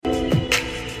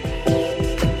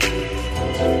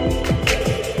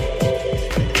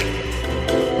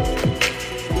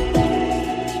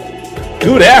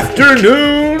Good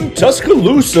afternoon,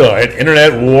 Tuscaloosa and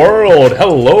Internet World.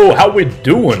 Hello, how we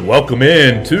doing? Welcome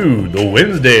in to the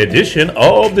Wednesday edition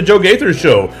of the Joe Gaither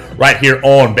Show, right here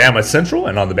on Bama Central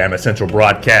and on the Bama Central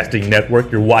Broadcasting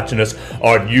Network. You're watching us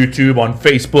on YouTube, on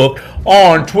Facebook,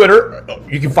 on Twitter.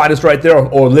 You can find us right there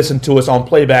or listen to us on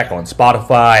playback on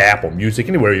Spotify, Apple Music,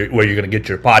 anywhere where you're going to get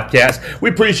your podcast.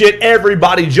 We appreciate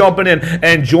everybody jumping in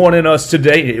and joining us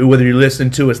today, whether you're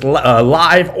listening to us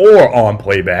live or on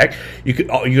playback. You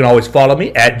can always follow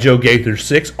me at Joe Gaither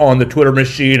 6 on the Twitter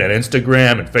machine and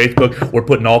Instagram and Facebook. We're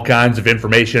putting all kinds of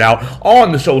information out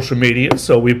on the social media,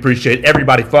 so we appreciate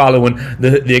everybody following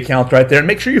the accounts right there. And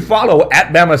make sure you follow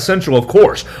at Bama Central, of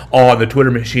course, on the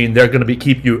Twitter machine. They're going to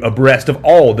keep you abreast of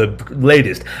all the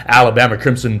latest Alabama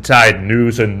Crimson Tide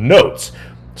news and notes.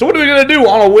 So what are we going to do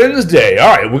on a Wednesday?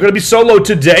 All right, we're going to be solo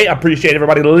today. I appreciate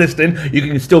everybody listening. You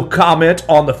can still comment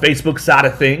on the Facebook side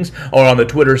of things or on the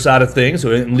Twitter side of things. So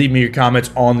leave me your comments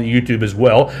on the YouTube as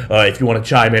well if you want to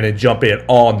chime in and jump in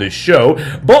on the show.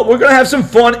 But we're going to have some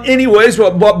fun anyways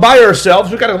by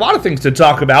ourselves. We've got a lot of things to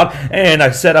talk about. And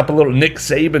I set up a little Nick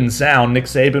Saban sound. Nick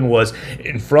Saban was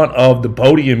in front of the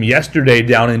podium yesterday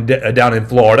down in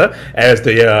Florida as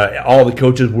all the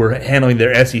coaches were handling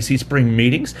their SEC spring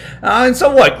meetings. And so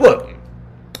what? Look,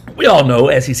 we all know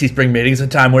SEC spring meetings is a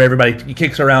time where everybody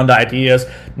kicks around ideas.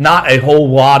 Not a whole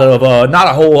lot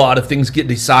of things get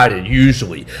decided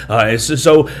usually.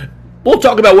 So we'll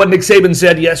talk about what Nick Saban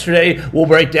said yesterday. We'll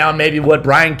break down maybe what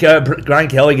Brian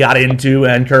Kelly got into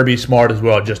and Kirby Smart as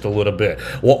well just a little bit.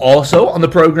 We'll also, on the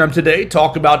program today,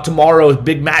 talk about tomorrow's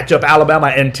big matchup, Alabama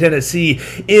and Tennessee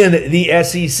in the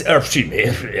SEC,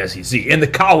 in the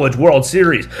College World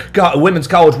Series, Women's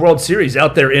College World Series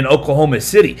out there in Oklahoma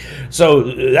City. So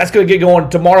that's going to get going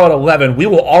tomorrow at 11. We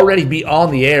will already be on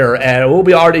the air, and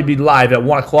we'll already be live at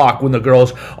 1 o'clock when the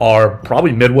girls are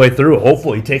probably midway through,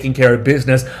 hopefully taking care of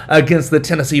business against the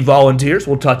Tennessee Volunteers.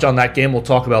 We'll touch on that game. We'll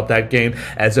talk about that game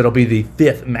as it'll be the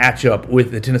 5th matchup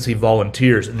with the Tennessee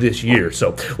Volunteers this year.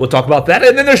 So we'll talk about that.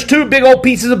 And then there's two big old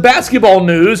pieces of basketball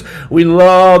news. We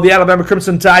love the Alabama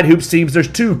Crimson Tide hoops teams. There's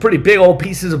two pretty big old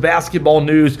pieces of basketball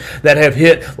news that have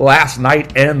hit last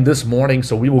night and this morning.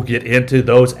 So we will get into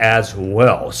those as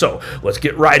well. So let's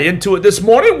get right into it this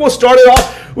morning. We'll start it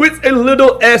off with a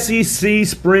little SEC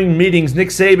spring meetings. Nick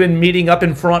Saban meeting up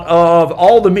in front of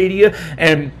all the media.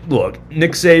 And look,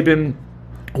 Nick Saban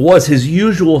was his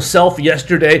usual self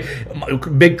yesterday.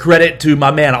 Big credit to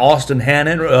my man Austin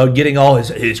Hannon getting all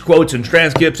his quotes and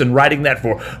transcripts and writing that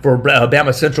for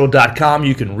BamaCentral.com.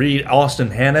 You can read Austin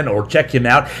Hannon or check him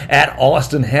out at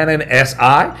Austin Hannon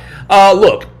SI.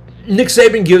 Look, Nick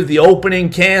Saban gives the opening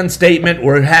canned statement.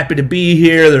 We're happy to be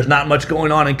here. There's not much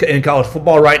going on in college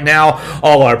football right now.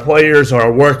 All our players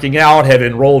are working out, have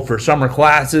enrolled for summer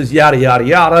classes, yada, yada,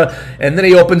 yada. And then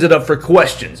he opens it up for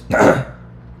questions.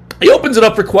 He opens it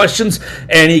up for questions,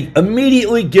 and he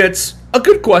immediately gets a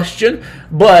good question,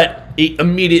 but he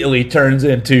immediately turns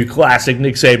into classic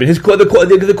Nick Saban.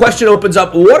 The question opens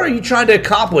up, what are you trying to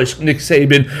accomplish, Nick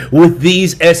Saban, with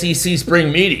these SEC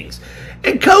spring meetings?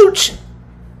 And Coach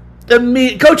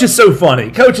is so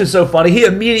funny. He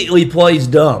immediately plays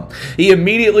dumb.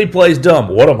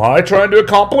 What am I trying to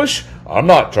accomplish? I'm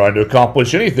not trying to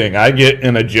accomplish anything. I get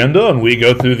an agenda and we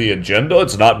go through the agenda.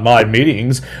 It's not my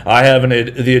meetings. I have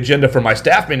the agenda for my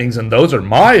staff meetings and those are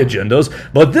my agendas.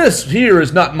 But this here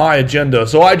is not my agenda,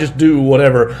 so I just do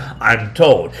whatever I'm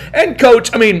told. And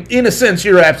Coach, I mean, in a sense,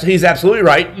 he's absolutely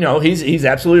right. You know, he's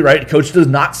absolutely right. Coach does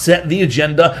not set the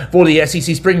agenda for the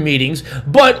SEC spring meetings.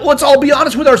 But let's all be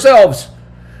honest with ourselves.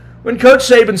 When Coach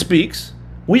Saban speaks,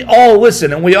 we all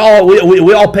listen and we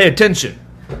all pay attention.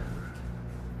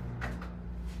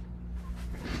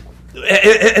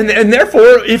 And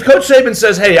therefore, if Coach Saban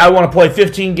says, hey, I want to play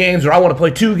 15 games, or I want to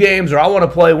play 2 games, or I want to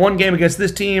play 1 game against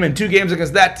this team and 2 games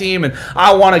against that team, and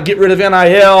I want to get rid of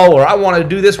NIL, or I want to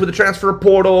do this with the transfer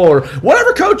portal, or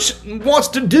whatever Coach wants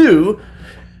to do,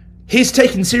 he's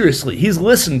taken seriously. He's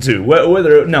listened to.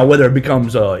 Whether it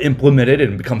becomes implemented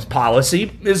and becomes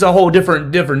policy is a whole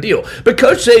different deal. But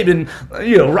Coach Saban,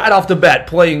 right off the bat,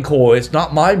 playing coy. It's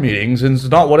not my meetings, and it's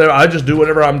not whatever. I just do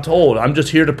whatever I'm told. I'm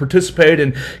just here to participate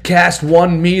and cast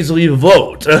one measly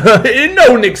vote.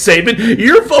 No, Nick Saban,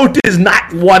 your vote is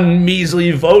not one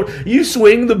measly vote. You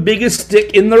swing the biggest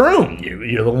stick in the room.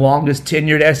 You're the longest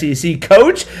tenured SEC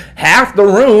coach. Half the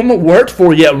room worked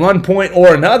for you at one point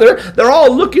or another. They're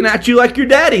all looking at you like your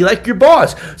daddy, like your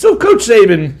boss. So Coach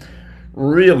Saban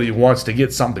really wants to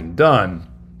get something done.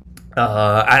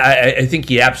 I think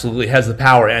he absolutely has the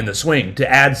power and the swing to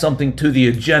add something to the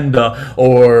agenda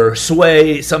or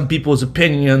sway some people's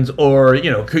opinions or,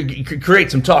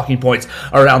 create some talking points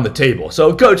around the table.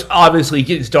 So Coach obviously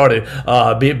getting started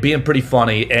being pretty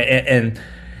funny and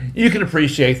you can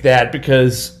appreciate that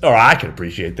or I can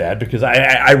appreciate that because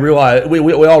I realize,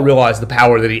 we all realize the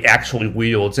power that he actually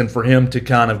wields. And for him to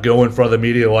kind of go in front of the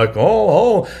media like,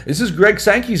 oh, this is Greg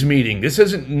Sankey's meeting. This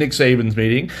isn't Nick Saban's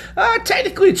meeting.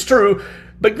 Technically it's true.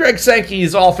 But Greg Sankey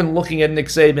is often looking at Nick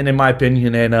Saban, in my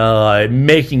opinion, and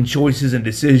making choices and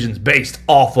decisions based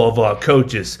off of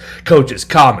coaches'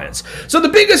 comments. So the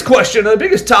biggest question, the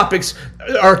biggest topics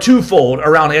are twofold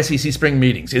around SEC spring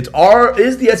meetings. Is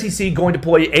the SEC going to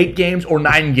play 8 games or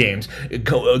 9 games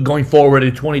going forward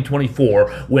in 2024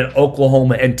 when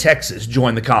Oklahoma and Texas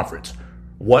join the conference?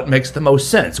 What makes the most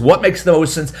sense? What makes the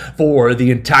most sense for the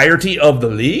entirety of the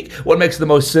league? What makes the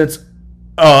most sense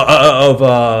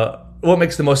What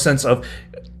makes the most sense of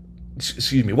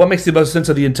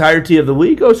the entirety of the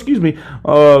league? Let's see.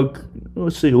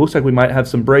 It looks like we might have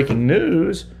some breaking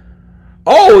news.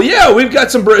 Oh, yeah, we've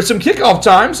got some kickoff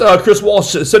times. Chris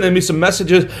Walsh sending me some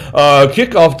messages.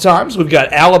 Kickoff times. We've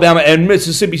got Alabama and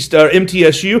Mississippi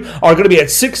MTSU are going to be at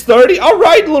 6:30. All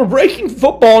right, a little breaking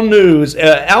football news.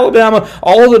 Alabama,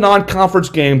 all the non-conference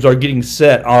games are getting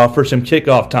set for some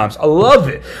kickoff times. I love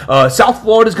it. South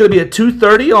Florida is going to be at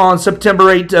 2:30 on September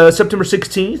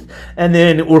 16th. And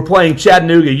then we're playing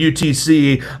Chattanooga,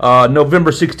 UTC,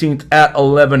 November 16th at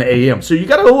 11 a.m. So you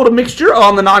got a little mixture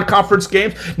on the non-conference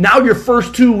games. Now your first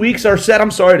 2 weeks are set.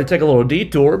 I'm sorry to take a little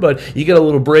detour, but you get a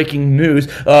little breaking news.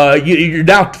 Your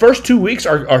now first 2 weeks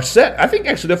are set. I think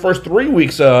actually the first 3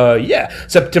 weeks,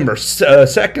 September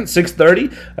 2nd,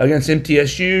 6:30 against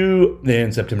MTSU.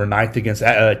 Then September 9th against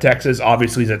Texas.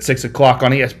 Obviously, it's at 6 o'clock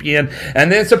on ESPN.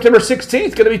 And then September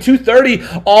 16th, going to be 2:30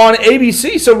 on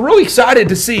ABC. So really excited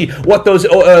to see what those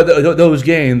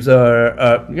games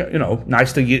are.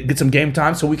 Nice to get some game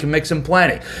time so we can make some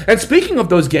planning. And speaking of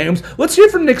those games, let's hear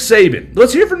from Nick Saban.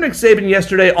 Let's hear from Nick Saban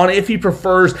yesterday on if he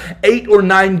prefers 8 or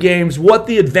 9 games, what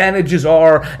the advantages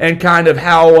are, and kind of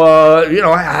how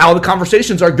the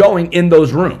conversations are going in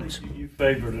those rooms. You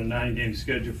favored a 9-game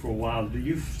schedule for a while. Do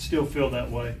you still feel that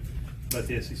way about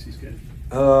the SEC schedule?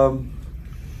 I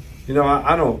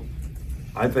don't.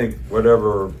 I think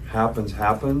whatever happens.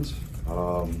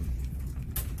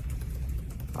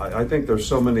 I think there's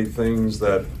so many things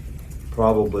that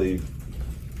probably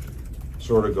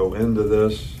sort of go into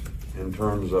this in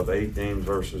terms of 8 games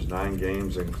versus 9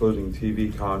 games, including TV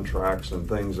contracts and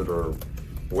things that are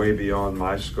way beyond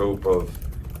my scope of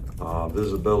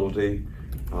visibility,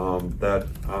 that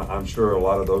I'm sure a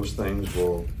lot of those things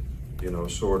will,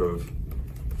 sort of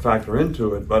factor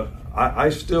into it. But I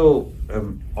still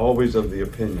am always of the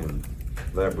opinion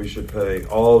that we should play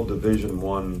all Division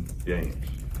I games.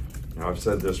 Now, I've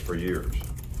said this for years.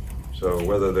 So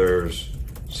whether there's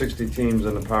 60 teams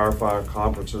in the Power 5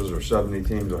 conferences or 70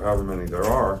 teams or however many there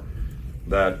are,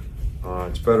 that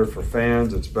it's better for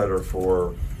fans, it's better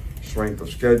for strength of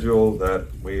schedule that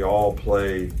we all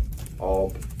play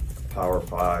all Power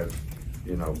 5,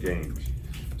 games.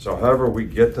 So however we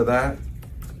get to that,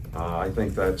 I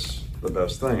think that's the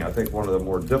best thing. I think one of the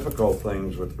more difficult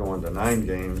things with going to 9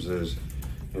 games is,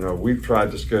 we've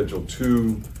tried to schedule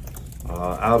 2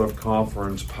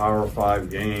 out-of-conference Power 5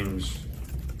 games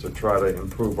to try to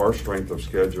improve our strength of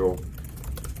schedule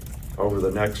over the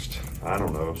next,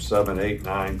 7, 8,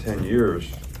 9, 10 years.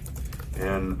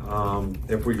 And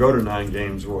if we go to 9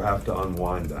 games, we'll have to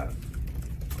unwind that.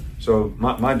 So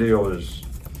my deal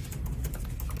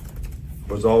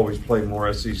was always play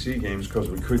more SEC games because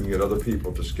we couldn't get other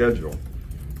people to schedule.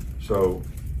 So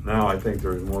now I think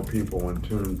there's more people in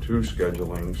tune to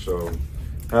scheduling. So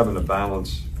having a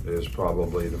balance is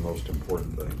probably the most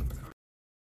important thing.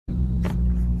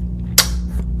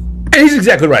 And he's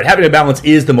exactly right. Having a balance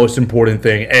is the most important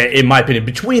thing, in my opinion,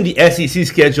 between the SEC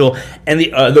schedule and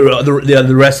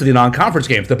the rest of the non-conference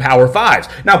games, the Power Fives.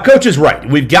 Now, Coach is right.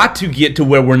 We've got to get to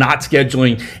where we're not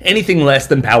scheduling anything less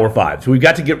than Power Fives. We've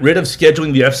got to get rid of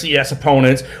scheduling the FCS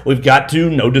opponents. We've got to,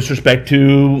 no disrespect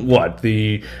to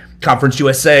the Conference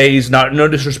USA's, no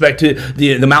disrespect to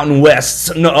the Mountain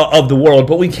Wests of the world,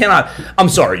 but we cannot. I'm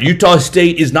sorry, Utah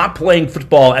State is not playing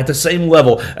football at the same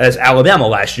level as Alabama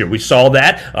last year. We saw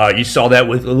that. You saw that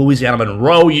with Louisiana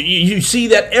Monroe. You see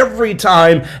that every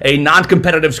time a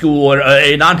non-competitive school or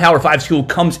a non-Power 5 school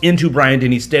comes into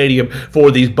Bryant-Denny Stadium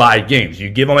for these bye games. You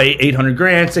give them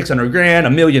 $800,000, $600,000,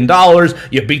 $1 million.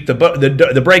 You beat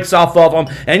the brakes off of them,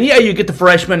 and yeah, you get the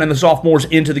freshmen and the sophomores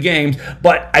into the games.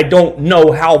 But I don't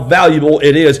know how valuable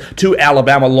it is to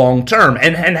Alabama long term,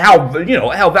 and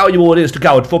how valuable it is to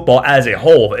college football as a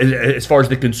whole, as far as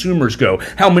the consumers go.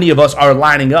 How many of us are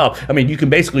lining up? I mean, you can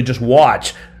basically just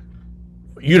watch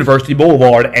University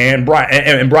Boulevard and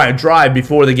Bryant Drive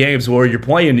before the games where you're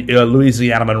playing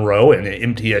Louisiana Monroe and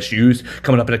MTSU's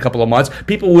coming up in a couple of months.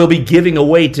 People will be giving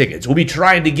away tickets. We'll be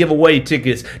trying to give away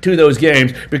tickets to those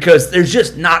games because there's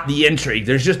just not the intrigue.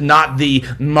 There's just not the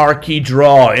marquee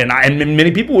draw. And many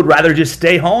people would rather just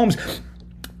stay home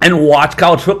and watch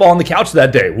college football on the couch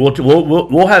that day.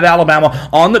 We'll have Alabama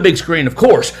on the big screen, of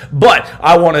course, but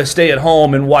I want to stay at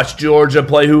home and watch Georgia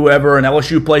play whoever, and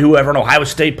LSU play whoever, and Ohio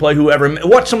State play whoever, and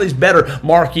watch some of these better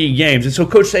marquee games. And so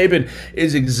Coach Saban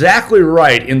is exactly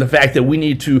right in the fact that we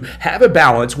need to have a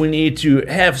balance. We need to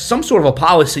have some sort of a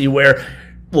policy where,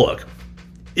 look,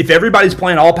 if everybody's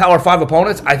playing all Power 5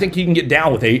 opponents, I think you can get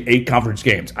down with eight conference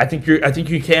games. I think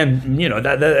you can,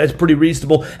 that's pretty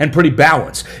reasonable and pretty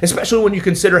balanced, especially when you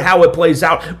consider how it plays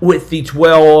out with the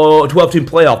 12-team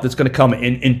playoff that's going to come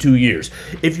in 2 years.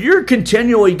 If you're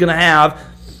continually going to have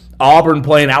Auburn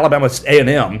playing Alabama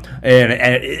A&M,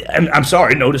 and I'm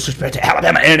sorry, no disrespect to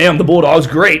Alabama A&M, the Bulldogs,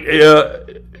 great.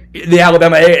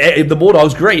 The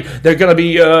Bulldogs, great. They're going to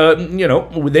be,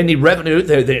 they need revenue.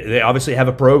 They obviously have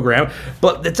a program,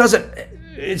 but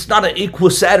it's not an equal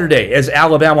Saturday as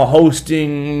Alabama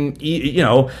hosting,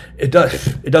 it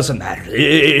doesn't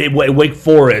matter. Wake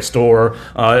Forest or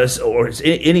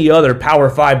any other Power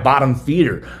 5 bottom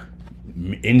feeder.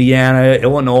 Indiana,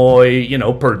 Illinois,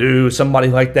 Purdue, somebody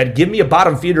like that. Give me a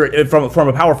bottom feeder from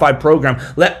a Power 5 program.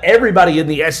 Let everybody in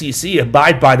the SEC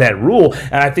abide by that rule,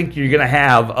 and I think you're going to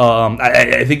have,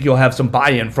 I think you'll have some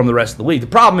buy-in from the rest of the league. The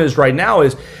problem is right now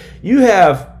is you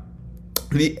have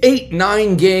the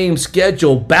 8-9 game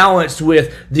schedule balanced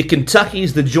with the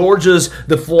Kentuckys, the Georgias,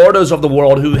 the Floridas of the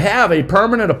world who have a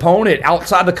permanent opponent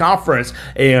outside the conference,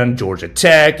 and Georgia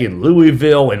Tech and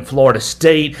Louisville and Florida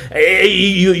State.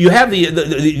 You have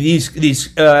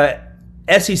these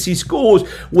SEC schools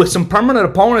with some permanent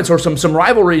opponents or some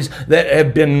rivalries that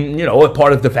have been, a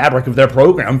part of the fabric of their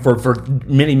program for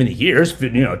many, many years,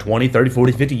 20, 30,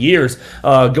 40, 50 years,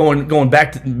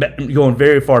 going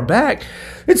very far back.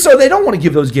 And so they don't want to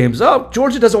give those games up.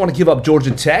 Georgia doesn't want to give up Georgia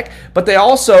Tech, but they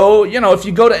also, if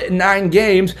you go to 9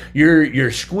 games,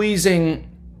 you're squeezing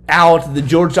out the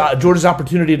Georgia's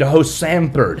opportunity to host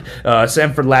Samford.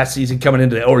 Samford last season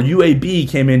UAB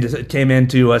came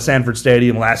into Sanford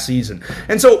Stadium last season.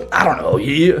 And so, I don't know.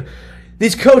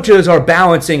 These coaches are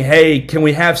balancing, hey, can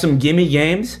we have some gimme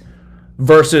games?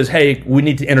 Versus, hey, we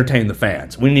need to entertain the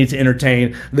fans. We need to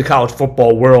entertain the college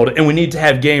football world, and we need to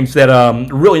have games that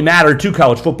really matter to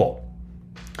college football.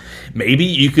 Maybe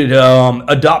you could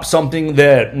adopt something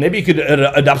that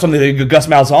Gus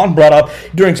Malzahn brought up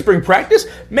during spring practice.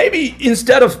 Maybe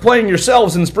instead of playing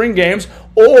yourselves in spring games,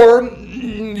 or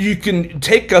you can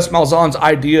take Gus Malzahn's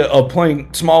idea of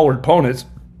playing smaller opponents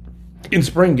in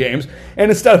spring games,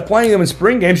 and instead of playing them in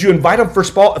spring games, you invite them for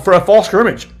a fall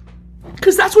scrimmage.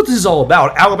 Because that's what this is all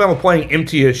about. Alabama playing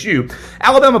MTSU.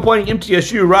 Alabama playing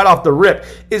MTSU right off the rip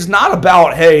is not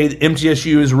about, hey,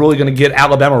 MTSU is really going to get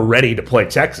Alabama ready to play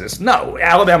Texas. No,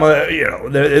 Alabama,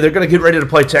 they're going to get ready to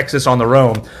play Texas on their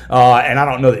own. And I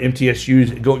don't know that MTSU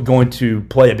is going to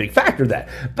play a big factor in that.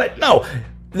 But no,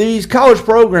 these college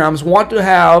programs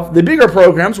the bigger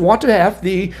programs want to have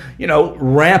the,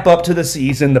 ramp up to the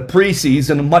season, the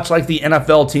preseason, much like the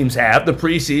NFL teams have. The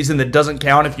preseason that doesn't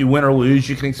count if you win or lose.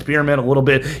 You can experiment a little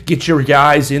bit, get your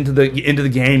guys into the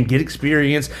game, get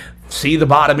experience, see the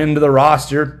bottom end of the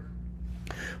roster.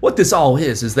 What this all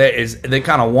is they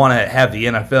kind of want to have the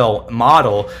NFL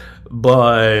model,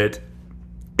 but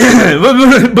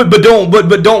but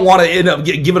don't want to end up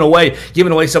giving away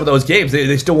some of those games.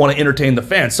 They still want to entertain the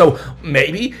fans. So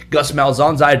maybe Gus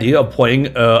Malzahn's idea of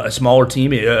playing a smaller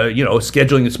team,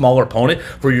 scheduling a smaller opponent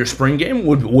for your spring game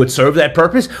would serve that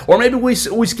purpose. Or maybe we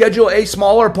schedule a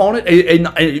smaller opponent,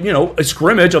 a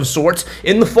scrimmage of sorts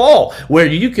in the fall where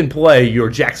you can play your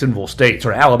Jacksonville States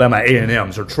or Alabama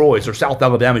A&Ms or Troy's or South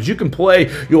Alabama's. You can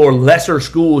play your lesser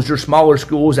schools, your smaller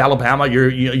schools. Alabama, you're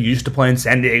used to playing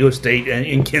San Diego State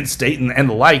and Kent State and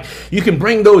the like. You can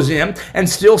bring those in and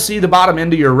still see the bottom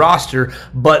end of your roster,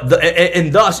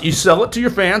 and thus you sell it to your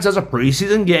fans as a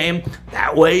preseason game.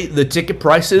 That way, the ticket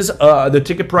prices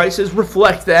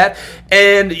reflect that,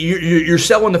 and you're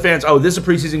selling the fans. Oh, this is a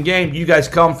preseason game. You guys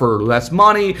come for less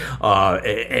money,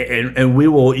 and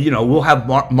we'll have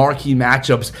marquee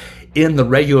matchups in the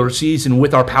regular season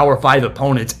with our Power 5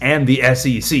 opponents and the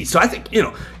SEC. So I think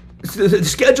the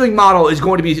scheduling model is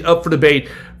going to be up for debate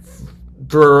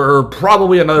for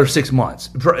probably another 6 months,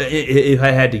 if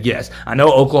I had to guess. I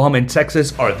know Oklahoma and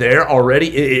Texas are there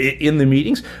already in the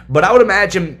meetings, but I would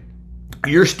imagine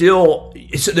you're still,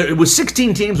 with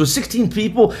 16 teams, with 16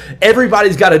 people,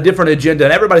 everybody's got a different agenda,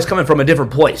 and everybody's coming from a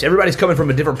different place. Everybody's coming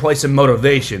from a different place in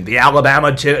motivation. The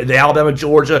Alabama,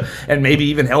 Georgia, and maybe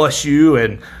even LSU,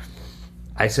 and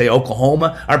I say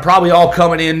Oklahoma, are probably all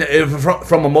coming in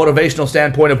from a motivational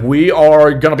standpoint of we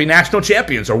are going to be national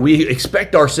champions, or we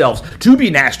expect ourselves to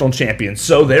be national champions.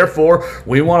 So therefore,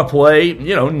 we want to play,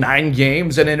 9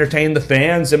 games and entertain the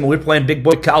fans, and we're playing big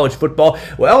boy college football.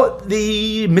 Well,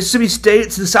 the Mississippi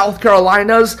States, the South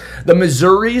Carolinas, the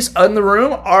Missouris in the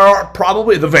room are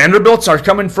probably, the Vanderbilts are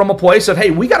coming from a place of, hey,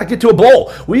 we got to get to a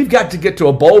bowl. We've got to get to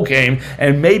a bowl game,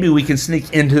 and maybe we can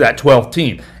sneak into that 12th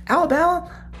team.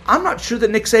 Alabama, I'm not sure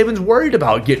that Nick Saban's worried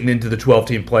about getting into the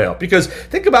 12-team playoff, because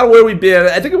think about where we've been.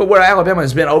 I think about where Alabama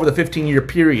has been over the 15-year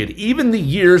period. Even the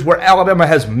years where Alabama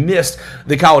has missed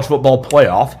the college football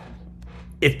playoff,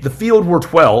 if the field were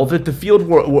 12, if the field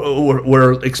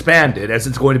were expanded as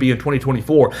it's going to be in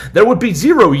 2024, there would be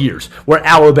 0 years where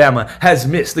Alabama has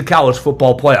missed the college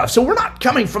football playoff. So we're not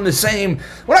coming from the same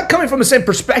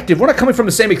perspective. We're not coming from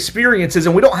the same experiences,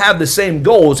 and we don't have the same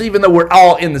goals, even though we're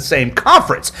all in the same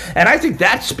conference. And I think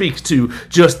that speaks to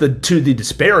just the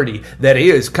disparity that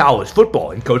is college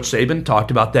football. And Coach Saban talked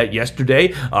about that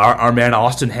yesterday. Our man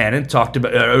Austin Hannon talked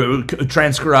about,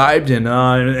 transcribed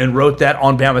and wrote that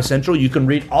on Bama Central. You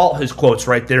can read all his quotes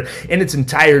right there in its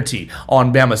entirety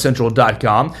on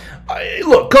BamaCentral.com.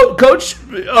 Look, Coach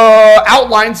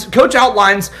outlines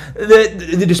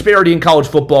the disparity in college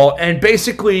football, and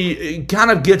basically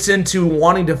kind of gets into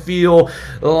wanting to feel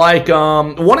like we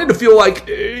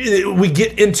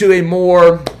get into a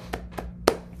more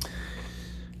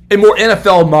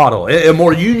NFL model, a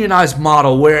more unionized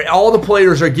model where all the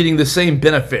players are getting the same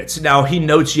benefits. Now, he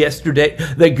notes yesterday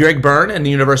that Greg Byrne and the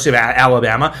University of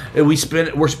Alabama, we're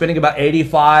spending about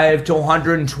 $85,000 to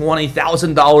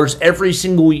 $120,000 every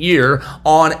single year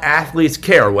on athletes'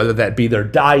 care, whether that be their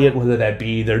diet, whether that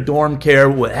be their dorm care,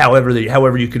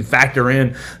 however you can factor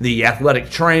in the athletic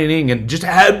training, and just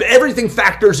have everything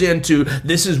factors into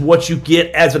this is what you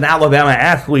get as an Alabama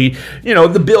athlete.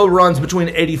 The bill runs between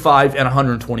 $85,000 and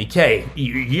 $120,000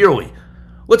 yearly.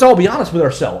 Let's all be honest with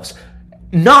ourselves.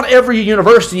 Not every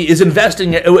university is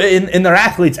investing in their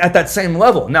athletes at that same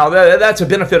level. Now, that's a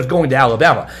benefit of going to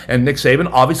Alabama. And Nick Saban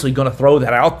obviously going to throw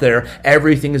that out there.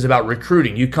 Everything is about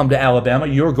recruiting. You come to Alabama,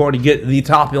 you're going to get the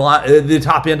top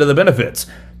end of the benefits.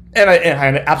 And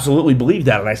I absolutely believe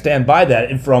that, and I stand by that.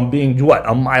 And from being,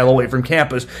 a mile away from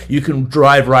campus, you can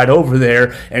drive right over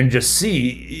there and just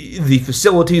see the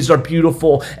facilities are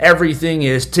beautiful. Everything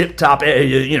is tip-top.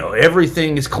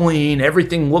 Everything is clean.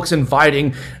 Everything looks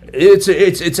inviting. It's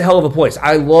a hell of a place.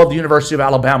 I love the University of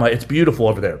Alabama. It's beautiful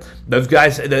over there. Those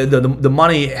guys, the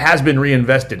money has been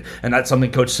reinvested, and that's something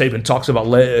Coach Saban talks about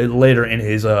later in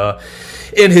his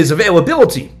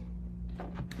availability.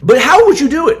 But how would you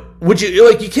do it?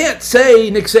 You can't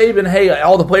say, Nick Saban, hey,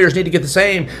 all the players need to get the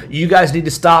same. You guys need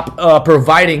to stop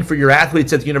providing for your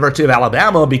athletes at the University of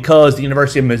Alabama because the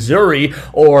University of Missouri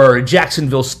or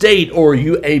Jacksonville State or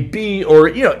UAB or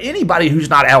anybody who's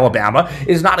not Alabama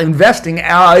is not investing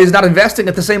at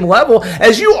the same level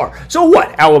as you are. So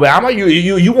what, Alabama?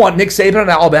 You want Nick Saban and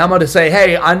Alabama to say,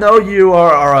 hey, I know you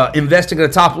are investing at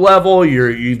the top level.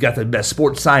 You've got the best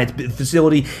sports science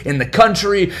facility in the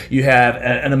country. You have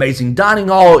an amazing dining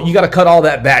hall. You got to cut all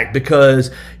that back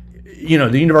because the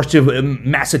University of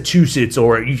Massachusetts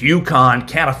or UConn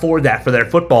can't afford that for their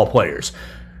football players.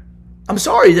 I'm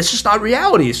sorry, that's just not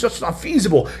reality. It's just not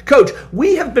feasible. Coach,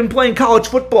 we have been playing college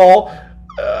football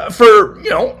for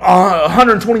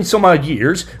 120 some odd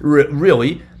years,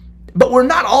 really, but we're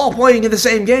not all playing in the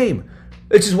same game.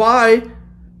 Which is why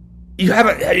you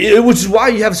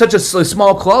have such a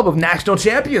small club of national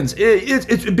champions.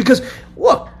 It's because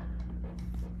look.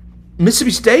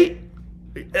 Mississippi State,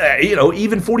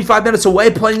 even 45 minutes away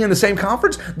playing in the same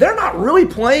conference, they're not really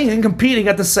playing and competing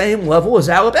at the same level as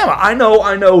Alabama. I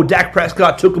know Dak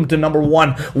Prescott took them to number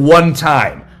one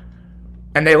time,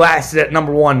 and they lasted at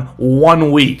number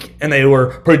 1 week, and they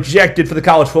were projected for the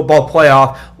college football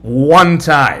playoff one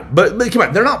time. But come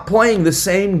on, they're not playing the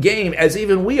same game as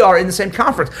even we are in the same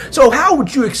conference. So how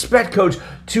would you expect, Coach,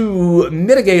 to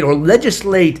mitigate or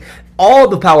legislate all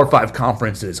the Power 5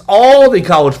 conferences, all the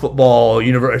college football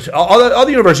all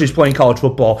the universities playing college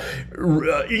football,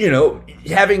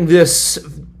 having this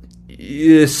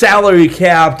salary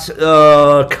capped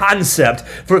concept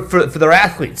for their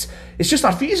athletes? It's just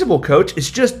not feasible, Coach. It's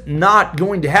just not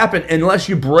going to happen unless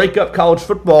you break up college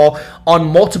football on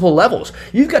multiple levels.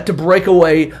 You've got to break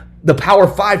away the Power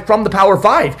 5 from the Power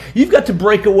 5. You've got to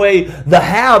break away the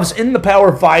haves in the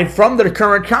Power 5 from their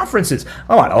current conferences.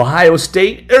 Come on, Ohio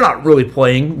State, they're not really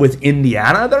playing with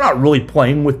Indiana. They're not really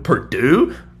playing with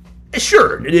Purdue.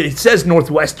 Sure, it says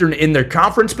Northwestern in their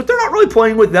conference, but they're not really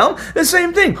playing with them. The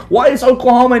same thing. Why is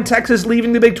Oklahoma and Texas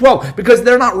leaving the Big 12? Because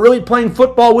they're not really playing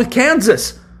football with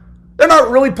Kansas. They're not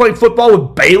really playing football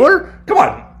with Baylor. Come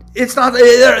on, it's not.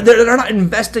 They're not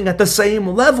investing at the same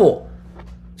level.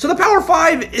 So the Power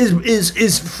 5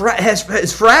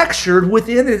 has fractured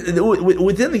within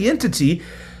the entity.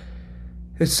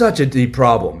 It's such a deep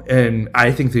problem, and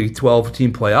I think the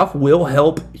 12-team playoff will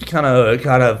help kind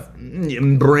of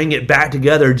bring it back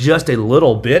together just a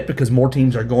little bit, because more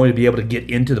teams are going to be able to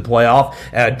get into the playoff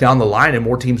down the line, and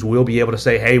more teams will be able to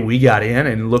say, hey, we got in,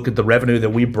 and look at the revenue that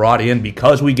we brought in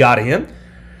because we got in.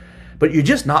 But you're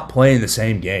just not playing the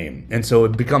same game. And so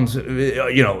it becomes,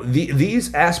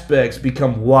 these aspects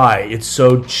become why it's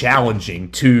so challenging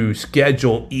to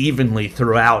schedule evenly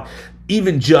throughout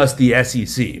even just the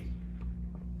SEC.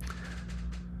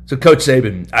 So, Coach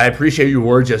Saban, I appreciate your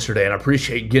words yesterday, and I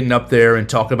appreciate getting up there and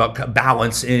talking about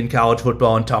balance in college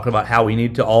football and talking about how we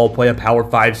need to all play a Power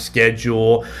 5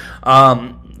 schedule.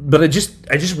 But I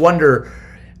just wonder,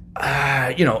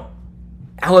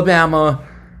 Alabama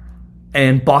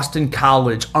and Boston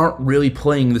College aren't really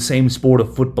playing the same sport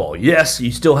of football. Yes,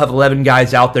 you still have 11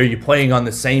 guys out there, you're playing on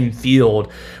the same field,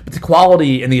 but the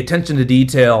quality and the attention to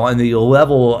detail and the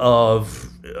level of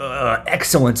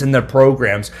excellence in their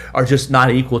programs are just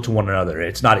not equal to one another.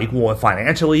 It's not equal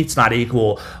financially. It's not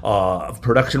equal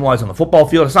production-wise on the football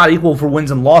field. It's not equal for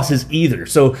wins and losses either.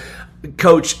 So,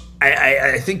 Coach,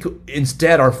 I think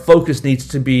instead our focus needs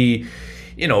to be,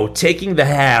 taking the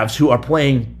halves who are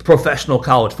playing professional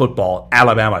college football,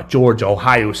 Alabama, Georgia,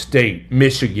 Ohio State,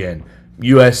 Michigan,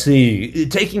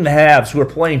 USC, taking the halves who are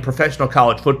playing professional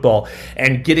college football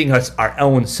and getting us our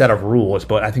own set of rules.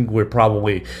 But I think we're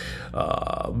probably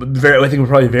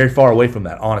very far away from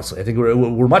that, honestly. I think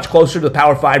we're much closer to the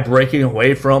Power 5 breaking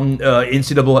away from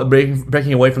NCAA,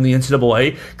 breaking away from the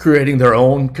NCAA, creating their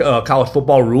own college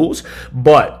football rules.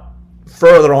 But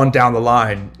further on down the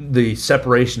line, the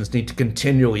separations need to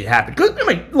continually happen. Because,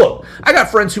 look, I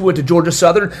got friends who went to Georgia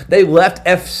Southern. They left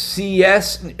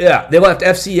FCS. Yeah, they left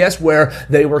FCS where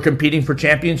they were competing for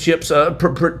championships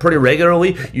pretty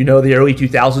regularly. The early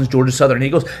 2000s Georgia Southern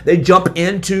Eagles. They jump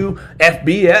into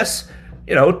FBS.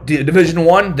 Division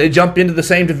I. They jump into the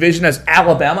same division as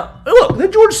Alabama. Look, the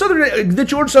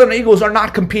Georgia Southern Eagles are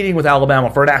not competing with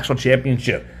Alabama for a national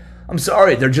championship. I'm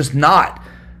sorry, they're just not.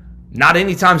 Not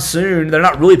anytime soon. They're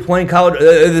not really playing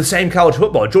the same college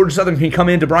football. Georgia Southern can come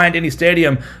into Bryant-Denny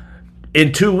Stadium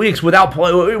in 2 weeks without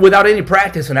any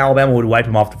practice, and Alabama would wipe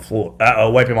him off the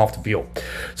field.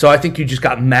 So I think you just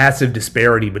got massive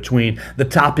disparity between the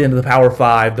top end of the Power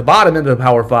 5, the bottom end of the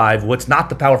Power 5, what's not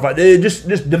the Power 5. Just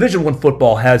Division I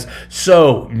football has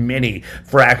so many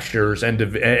fractures and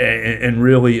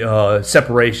really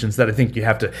separations that I think you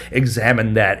have to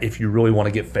examine that if you really want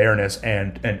to get fairness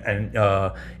and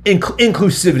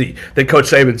inclusivity that Coach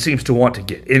Saban seems to want to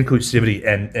get. Inclusivity,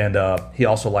 and he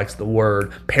also likes the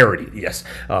word parity. Yes,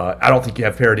 I don't think you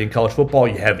have parity in college football.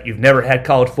 You've never had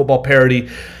college football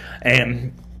parity,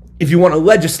 and if you want to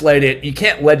legislate it, you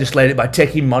can't legislate it by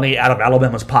taking money out of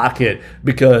Alabama's pocket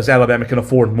because Alabama can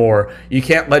afford more. You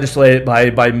can't legislate it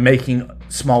by making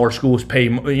smaller schools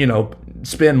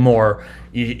spend more.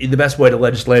 The best way to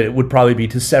legislate it would probably be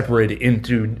to separate it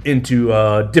into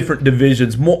different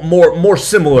divisions, more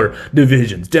similar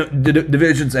divisions,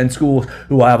 divisions and schools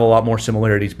who have a lot more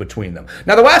similarities between them.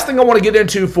 Now, the last thing I want to get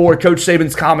into for Coach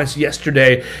Saban's comments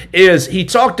yesterday is he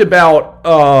talked about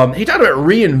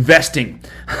reinvesting.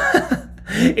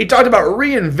 He talked about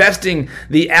reinvesting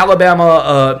the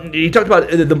Alabama. He talked about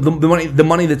the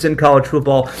money that's in college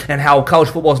football and how college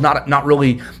football is not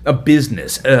really a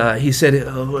business. He said,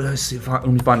 let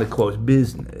me find the quote.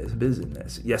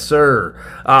 Business. Yes, sir.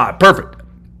 Perfect.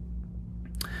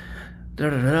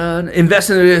 Invest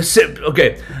in it.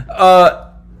 Okay.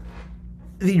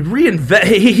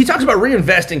 He talks about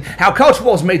reinvesting, how college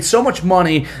football has made so much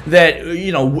money that,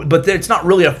 but it's not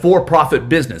really a for-profit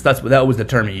business. That was the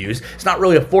term he used. It's not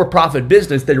really a for-profit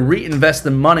business. They reinvest the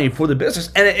money for the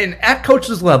business. And at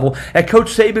Coach's level, at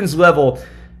Coach Saban's level,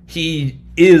 he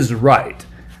is right.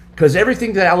 Because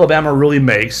everything that Alabama really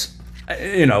makes,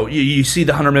 you see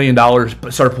the $100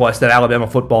 million surplus that Alabama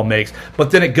football makes,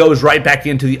 but then it goes right back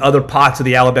into the other pots of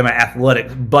the Alabama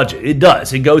athletic budget. It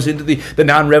does. It goes into the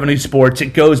non-revenue sports.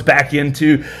 It goes back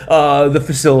into the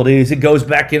facilities. It goes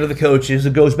back into the coaches.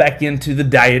 It goes back into the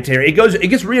dietary. It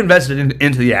gets reinvested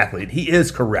into the athlete. He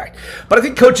is correct. But I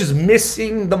think Coach is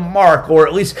missing the mark, or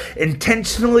at least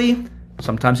intentionally.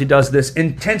 Sometimes he does this,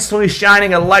 intentionally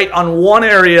shining a light on one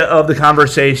area of the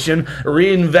conversation,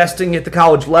 reinvesting at the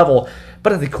college level.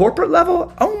 But at the corporate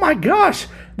level, oh my gosh,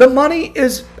 the money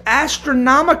is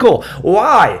astronomical.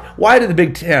 Why? Why did the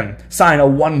Big Ten sign a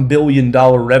 $1 billion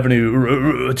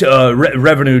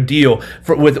revenue deal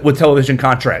with television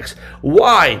contracts?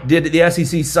 Why did the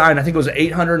SEC sign, I think it was an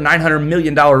 $800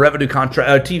 million revenue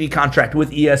contract, TV contract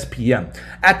with ESPN?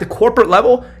 At the corporate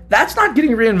level, that's not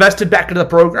getting reinvested back into the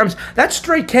programs. That's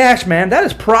straight cash, man. That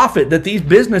is profit that these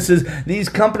businesses, these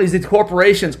companies, these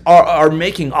corporations are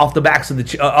making off the backs of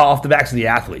the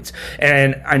athletes.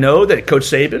 And I know that Coach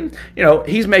Saban,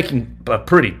 he's making a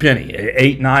pretty penny,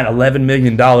 $8, $9,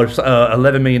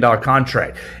 $11 million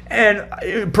contract.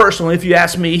 And personally, if you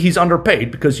ask me, he's underpaid,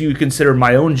 because you consider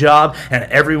my own job and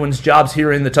everyone's jobs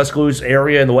here in the Tuscaloosa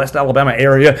area, in the West Alabama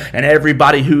area, and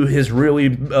everybody who has really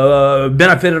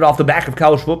benefited off the back of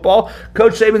college football.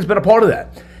 Coach Saban's been a part of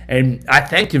that. And I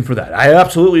thank him for that. I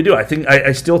absolutely do.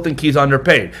 I still think he's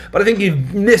underpaid. But I think you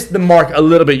missed the mark a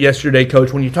little bit yesterday,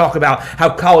 Coach, when you talk about how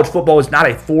college football is not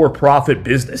a for-profit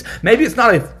business. Maybe it's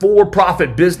not a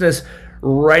for-profit business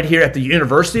right here at the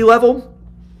university level,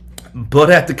 but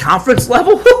at the conference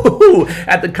level,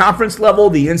 at the conference level,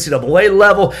 the NCAA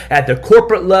level, at the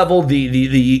corporate level,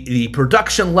 the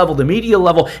production level, the media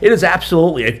level, it is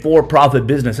absolutely a for-profit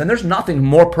business. And there's nothing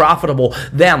more profitable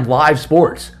than live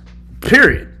sports,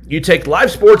 period. You take live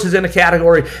sports as in a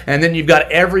category, and then you've got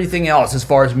everything else as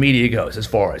far as media goes, as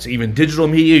far as even digital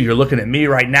media. You're looking at me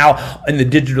right now in the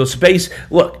digital space.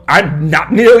 Look, I'm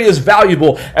not nearly as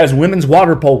valuable as women's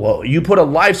water polo. You put a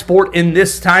live sport in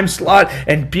this time slot,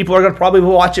 and people are going to probably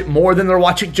watch it more than they're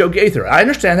watching Joe Gaither. I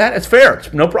understand that. It's fair.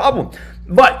 It's no problem.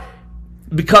 But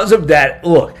because of that,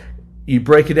 look, you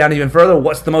break it down even further.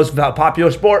 What's the most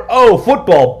popular sport? Oh,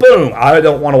 football. Boom. I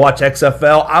don't want to watch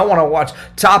XFL. I want to watch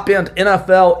top-end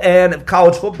NFL and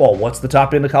college football. What's the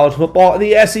top end of college football?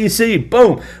 The SEC.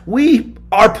 Boom. We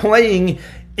are playing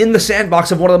in the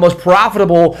sandbox of one of the most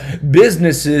profitable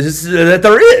businesses that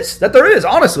there is,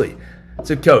 honestly.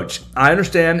 So, Coach, I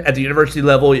understand at the university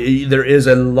level there is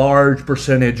a large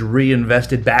percentage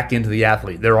reinvested back into the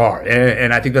athlete. There are,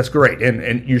 and I think that's great.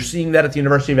 And you're seeing that at the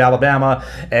University of Alabama,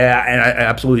 and I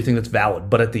absolutely think that's valid.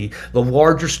 But at the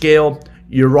larger scale,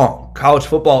 you're wrong. College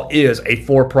football is a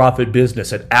for-profit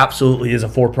business. It absolutely is a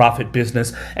for-profit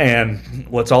business. And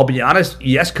let's all be honest,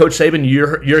 yes, Coach Saban,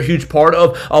 you're a huge part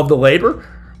of the labor,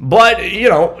 but,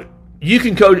 you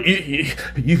can coach.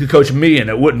 You could coach me, and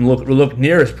it wouldn't look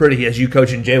near as pretty as you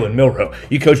coaching Jalen Milroe.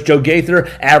 You coach Joe Gaither,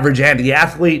 average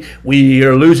anti-athlete. We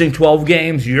are losing 12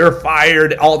 games. You're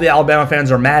fired. All the Alabama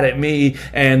fans are mad at me,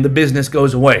 and the business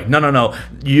goes away. No.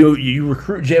 You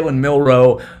recruit Jalen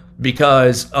Milroe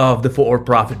because of the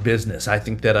for-profit business. I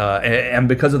think that, and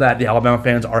because of that, the Alabama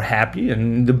fans are happy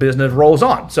and the business rolls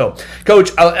on. So,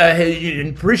 Coach, I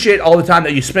appreciate all the time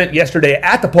that you spent yesterday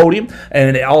at the podium,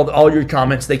 and all your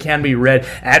comments. They can be read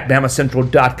at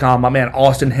BamaCentral.com. My man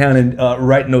Austin Hannon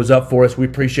writing those up for us. We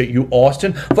appreciate you,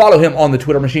 Austin. Follow him on the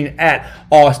Twitter machine at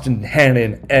Austin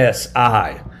Hannon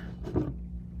SI.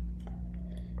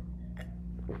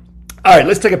 All right,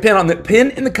 let's take a pin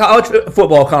in the college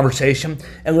football conversation,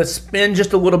 and let's spin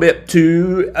just a little bit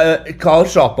to college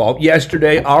softball.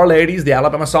 Yesterday, our ladies, the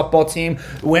Alabama softball team,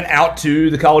 went out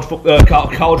to the College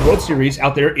World Series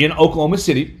out there in Oklahoma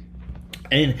City.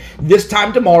 And this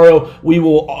time tomorrow, we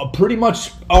will pretty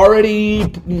much already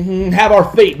have our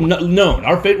fate known.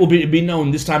 Our fate will be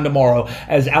known this time tomorrow,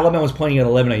 as Alabama is playing at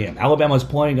 11 a.m. Alabama is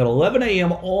playing at 11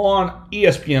 a.m. on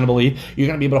ESPN, I believe. You're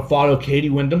going to be able to follow Katie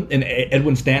Wyndham and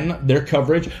Edwin Stanton, their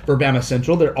coverage for Bama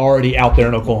Central. They're already out there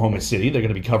in Oklahoma City. They're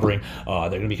going to be covering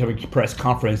press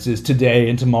conferences today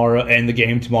and tomorrow, and the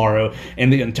game tomorrow,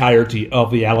 and the entirety of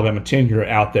the Alabama tenure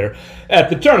out there at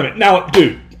the tournament. Now,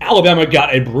 dude, Alabama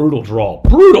got a brutal draw.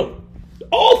 Brutal.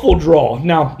 Awful draw.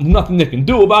 Now, nothing they can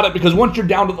do about it, because once you're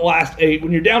down to the last 8,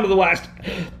 when you're down to the last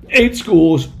 8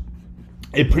 schools,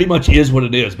 it pretty much is what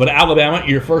it is. But Alabama,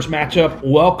 your first matchup,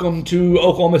 welcome to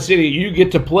Oklahoma City. You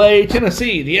get to play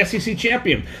Tennessee, the SEC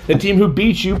champion, the team who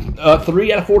beat you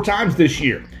 3 out of 4 times this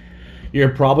year. You're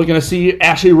probably going to see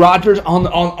Ashley Rogers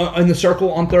in the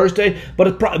circle on Thursday, but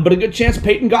a good chance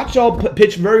Peyton Gottschall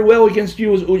pitched very well against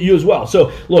you as well.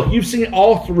 So, look, you've seen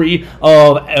all three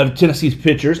of Tennessee's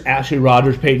pitchers, Ashley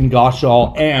Rogers, Peyton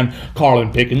Gottschall, and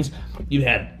Carlin Pickens. You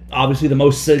had obviously the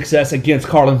most success against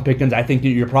Carlin Pickens. I think that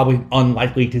you're probably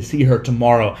unlikely to see her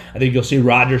tomorrow. I think you'll see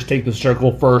Rogers take the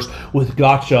circle first with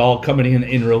Gottschall coming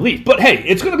in relief. But hey,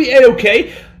 it's going to be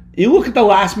A-okay. You look at the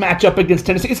last matchup against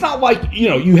Tennessee. It's not like,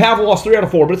 you have lost 3 out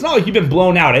of 4, but it's not like you've been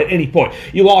blown out at any point.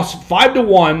 You lost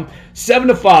 5-1,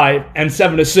 7-5, and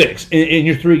 7-6 in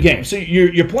your 3 games. So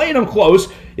you're playing them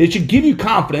close. It should give you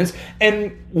confidence.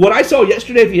 And what I saw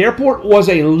yesterday at the airport was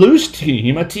a loose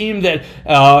team, a team that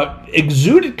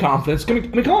exuded confidence.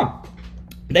 Come on.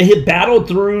 They have battled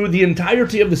through the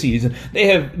entirety of the season. They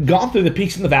have gone through the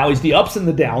peaks and the valleys, the ups and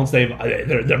the downs.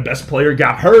 Their best player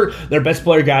got hurt.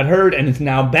 And it's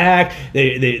now back.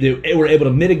 They were able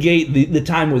to mitigate the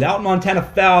time without Montana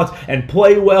Fouts and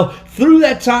play well. Through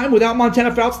that time without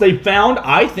Montana Fouts, they found,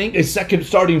 I think, a second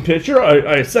starting pitcher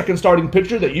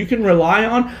that you can rely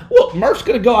on. Look, Murph's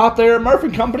going to go out there. Murph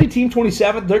and Company, Team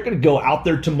 27, they're going to go out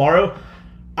there tomorrow.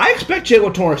 I expect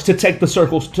Jayla Torres to take the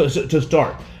circles to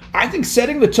start. I think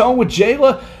setting the tone with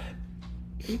Jayla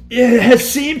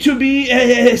has seemed to be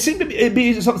something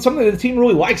that the team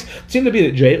really likes. It seemed to be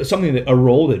a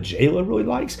role that Jayla really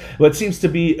likes, but it seems to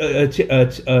be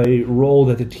a role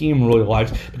that the team really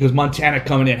likes because Montana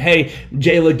coming in. Hey,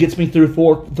 Jayla gets me through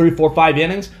 5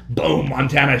 innings. Boom,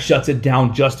 Montana shuts it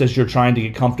down just as you're trying to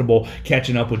get comfortable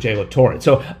catching up with Jayla Torres.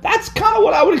 So that's kind of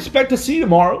what I would expect to see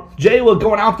tomorrow. Jayla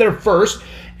going out there first,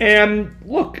 and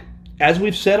look. As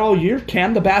we've said all year,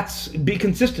 can the bats be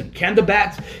consistent? Can the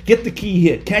bats get the key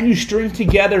hit? Can you string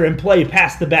together and play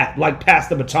past the bat, like past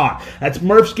the baton? That's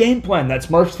Murph's game plan. That's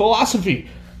Murph's philosophy.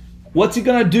 What's he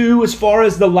going to do as far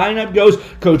as the lineup goes?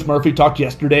 Coach Murphy talked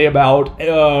yesterday about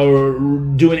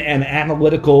doing an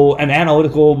analytical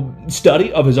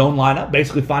study of his own lineup,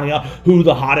 basically finding out who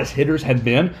the hottest hitters had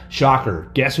been. Shocker.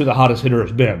 Guess who the hottest hitter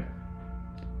has been?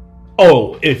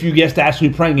 Oh, if you guessed Ashley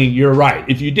Prangy, you're right.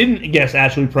 If you didn't guess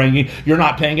Ashley Prangy, you're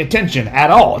not paying attention at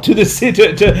all to this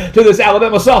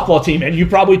Alabama softball team, and you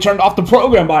probably turned off the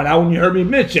program by now when you heard me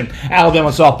mention Alabama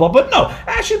softball. But no,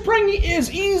 Ashley Prangy is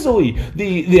easily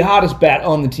the hottest bat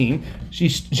on the team.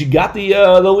 She got the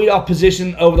leadoff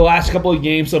position over the last couple of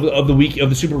games of the week of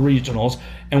the Super Regionals,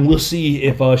 and we'll see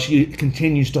if she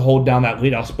continues to hold down that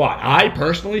leadoff spot. I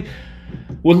personally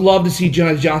would love to see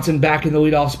Jenna Johnson back in the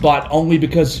leadoff spot only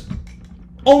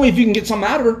if you can get something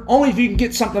out of her. Only if you can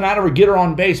get something out of her, get her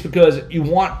on base, because you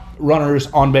want runners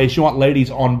on base. You want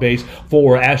ladies on base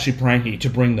for Ashley Pranky to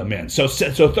bring them in. So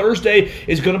Thursday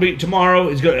is going to be tomorrow.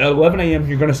 At 11 a.m.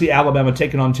 You're going to see Alabama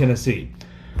taking on Tennessee.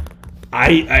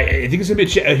 I think it's going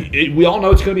to be we all know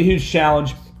it's going to be a huge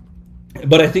challenge,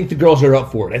 but I think the girls are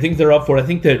up for it. I think they're up for it. I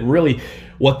think that really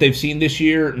what they've seen this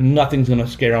year, nothing's going to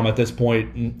scare them at this point.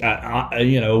 Even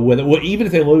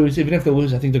if they lose, I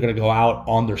think they're going to go out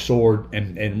on their sword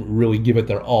and really give it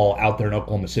their all out there in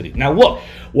Oklahoma City. Now, look,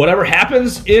 whatever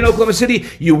happens in Oklahoma City,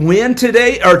 you win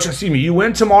you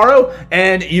win tomorrow,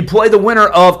 and you play the winner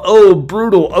of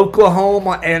brutal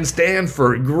Oklahoma and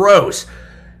Stanford. Gross.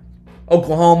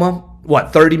 Oklahoma.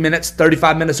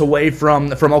 35 minutes away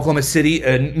from Oklahoma City,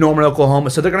 Norman,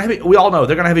 Oklahoma. So they're going to have, we all know,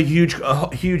 they're going to have a huge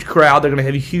crowd. They're going to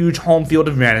have a huge home field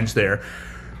advantage there.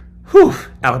 Whew,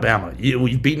 Alabama.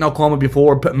 We've beaten Oklahoma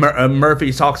before.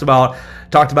 Murphy talked about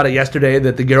it yesterday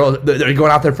that the girls, they're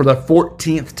going out there for the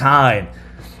 14th time.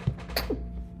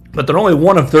 But they're only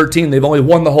 1 of 13. They've only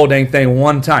won the whole dang thing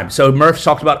one time. So Murph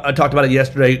talked about it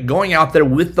yesterday, going out there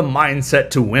with the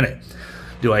mindset to win it.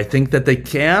 Do I think that they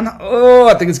can?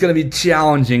 I think it's going to be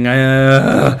challenging.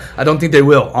 I don't think they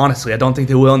will. Honestly, I don't think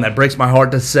they will, and that breaks my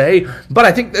heart to say. But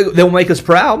I think they'll make us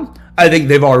proud. I think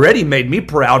they've already made me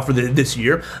proud for this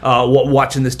year,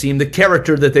 watching this team, the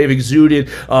character that they've exuded,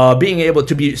 being able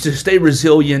to stay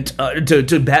resilient,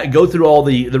 to go through all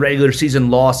the regular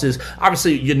season losses.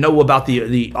 Obviously, you know about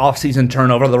the off-season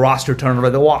turnover, the roster turnover.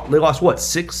 They lost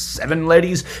 6-7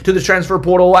 ladies to the transfer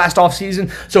portal last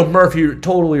off-season. So Murphy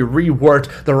totally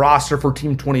reworked the roster for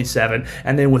Team 27.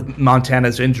 And then with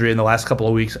Montana's injury in the last couple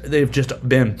of weeks, they've just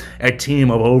been a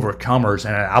team of overcomers.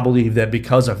 And I believe that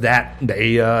because of that,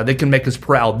 they can make us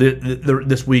proud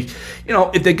this week.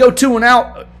 If they go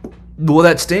 2-out, will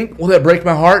that stink? Will that break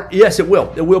my heart? Yes, it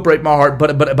will. It will break my heart,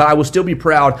 but I will still be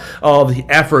proud of the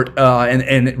effort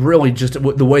and really just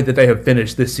the way that they have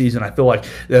finished this season. I feel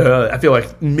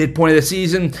like midpoint of the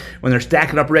season, when they're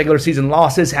stacking up regular season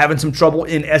losses, having some trouble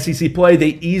in SEC play,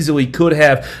 they easily could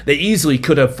have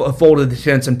folded the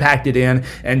tents and packed it in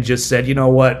and just said, you know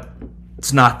what?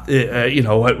 It's not, we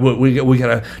got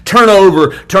to turn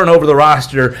over the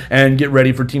roster and get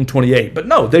ready for Team 28. But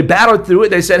no, they battled through it.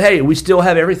 They said, hey, we still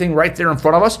have everything right there in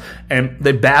front of us. And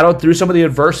they battled through some of the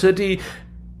adversity,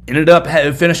 ended up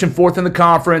finishing 4th in the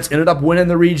conference, ended up winning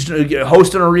the region,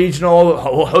 hosting a regional,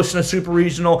 hosting a super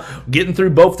regional, getting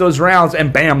through both those rounds,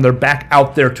 and bam, they're back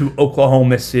out there to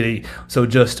Oklahoma City. So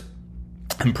just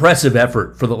impressive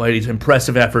effort for the ladies,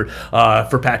 impressive effort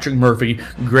for Patrick Murphy.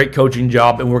 Great coaching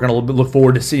job, and we're going to look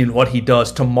forward to seeing what he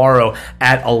does tomorrow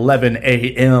at 11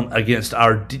 a.m. against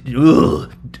our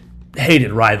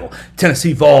hated rival,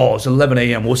 Tennessee Vols, 11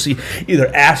 a.m. We'll see either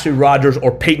Ashley Rogers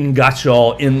or Peyton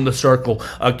Gottschall in the circle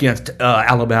against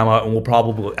Alabama, and we'll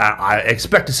probably, I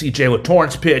expect to see Jayla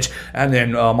Torrance pitch, and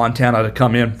then Montana to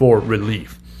come in for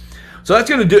relief. So that's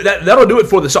going to do that. That'll do it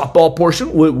for the softball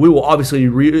portion. We will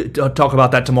obviously talk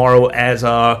about that tomorrow as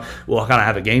we'll kind of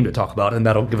have a game to talk about, and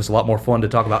that'll give us a lot more fun to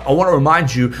talk about. I want to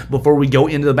remind you before we go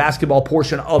into the basketball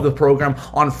portion of the program,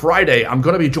 on Friday I'm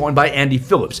going to be joined by Andy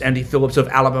Phillips. Andy Phillips of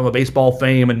Alabama baseball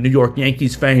fame and New York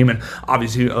Yankees fame, and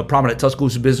obviously a prominent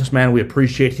Tuscaloosa businessman. We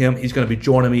appreciate him. He's going to be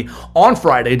joining me on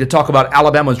Friday to talk about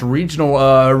Alabama's regional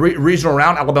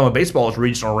round. Alabama baseball's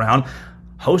regional round.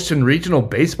 Hosting regional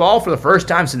baseball for the first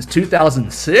time since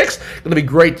 2006. It's going to be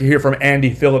great to hear from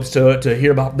Andy Phillips, to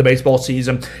hear about the baseball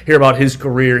season, hear about his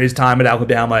career, his time at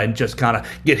Alabama, and just kind of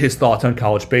get his thoughts on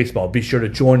college baseball. Be sure to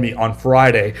join me on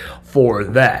Friday for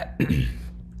that.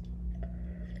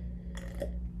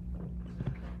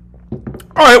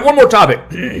 All right, one more topic.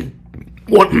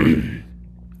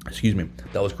 Excuse me,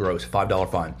 that was gross.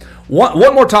 $5 fine.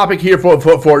 One more topic here for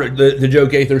the Joe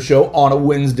Gaither Show on a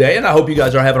Wednesday, and I hope you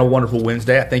guys are having a wonderful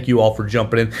Wednesday. I thank you all for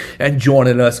jumping in and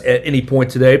joining us at any point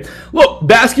today. Look,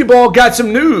 basketball got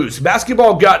some news.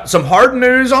 Basketball got some hard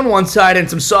news on one side and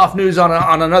some soft news on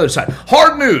another side.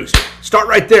 Hard news, start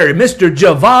right there. Mr.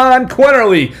 Javon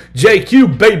Quinterly,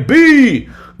 JQ baby.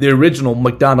 The original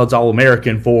McDonald's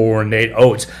All-American for Nate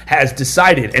Oates has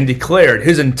decided and declared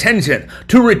his intention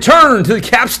to return to the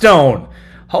capstone.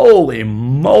 Holy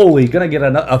moly, gonna get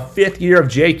a 5th year of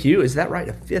JQ. Is that right?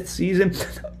 A 5th season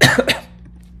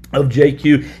of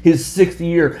JQ. His 6th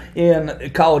year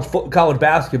in college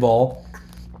basketball.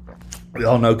 We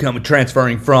all know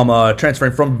transferring from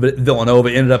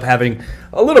Villanova, ended up having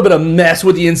a little bit of mess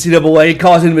with the NCAA,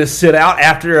 causing him to sit out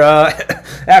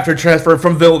after transfer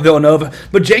from Villanova.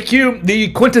 But JQ,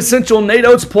 the quintessential Nate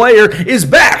Oates player, is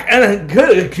back,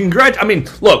 and congrats. I mean,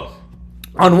 look,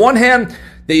 on one hand,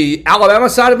 the Alabama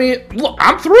side of me, look,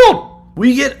 I'm thrilled.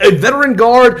 We get a veteran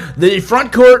guard. The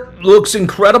front court looks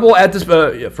incredible at this.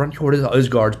 Front court is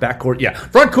guards. Back court, yeah.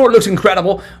 Front court looks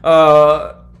incredible.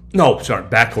 No, sorry,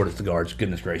 backcourt is the guards.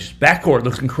 Goodness gracious, backcourt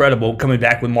looks incredible. Coming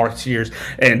back with Mark Sears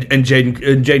and Jaden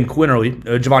Quinterly,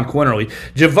 Javon Quinterly.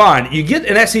 Javon, you get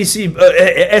an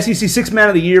SEC 6 Man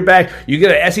of the Year back. You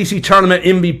get an SEC tournament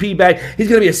MVP back. He's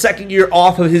going to be a 2nd year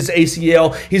off of his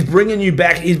ACL. He's bringing you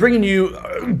back. He's bringing you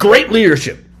great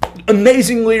leadership.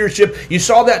 Amazing leadership. You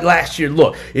saw that last year.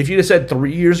 Look, if you'd have said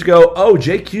 3 years ago, oh,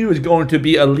 JQ is going to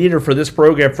be a leader for this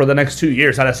program for the next 2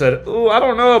 years, I'd have said, oh, I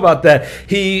don't know about that.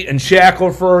 He and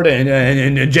Shackelford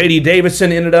and J.D.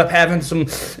 Davison ended up having some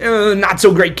not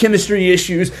so great chemistry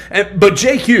issues. But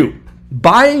JQ,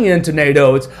 buying into Nate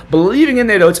Oates, believing in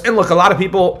Nate Oates, and look, a lot of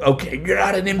people, okay, you're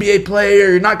not an NBA player,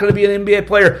 you're not going to be an NBA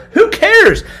player. Who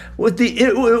cares? With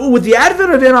the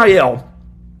advent of NIL,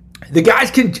 the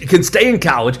guys can stay in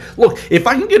college. Look, if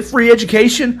I can get free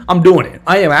education, I'm doing it.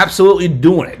 I am absolutely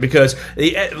doing it because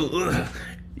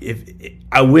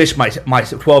I wish my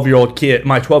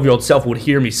 12-year-old self would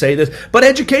hear me say this, but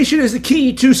education is the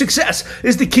key to success,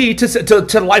 is the key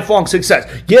to lifelong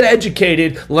success. Get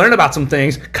educated, learn about some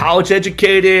things, college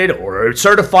educated or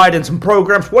certified in some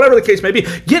programs, whatever the case may be.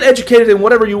 Get educated in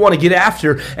whatever you want to get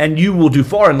after, and you will do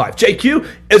far in life. JQ,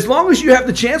 as long as you have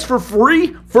the chance for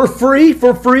free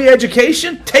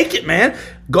education, take it, man.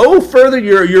 Go further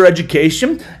your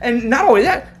education, and not only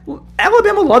that,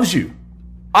 Alabama loves you.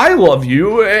 I love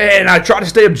you, and I try to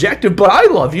stay objective, but I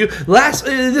love you.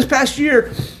 This past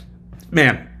year,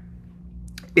 man,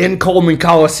 in Coleman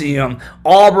Coliseum,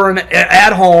 Auburn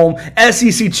at home,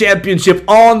 SEC championship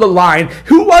on the line.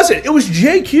 Who was it? It was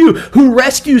JQ who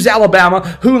rescues Alabama,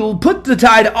 who put the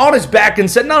Tide on his back and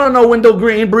said, no, Wendell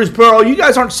Green, Bruce Pearl, you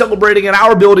guys aren't celebrating in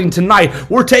our building tonight.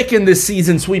 We're taking this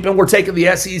season sweep, and we're taking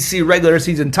the SEC regular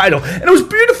season title. And it was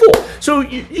beautiful. So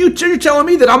you're telling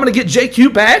me that I'm going to get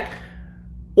JQ back?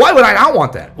 Why would I not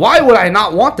want that? Why would I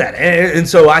not want that? And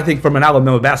so I think from an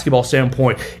Alabama basketball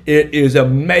standpoint, it is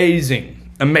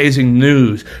amazing amazing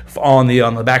news on the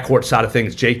backcourt side of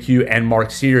things. JQ and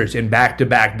Mark Sears in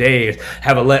back-to-back days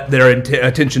have let their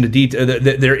attention to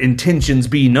their intentions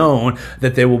be known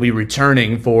that they will be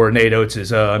returning for Nate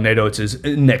Oates'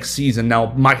 next season.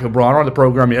 Now, Michael Braun on the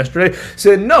program yesterday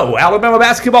said, no, Alabama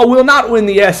basketball will not win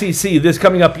the SEC this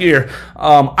coming up year.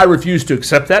 I refuse to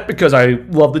accept that because I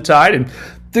love the Tide and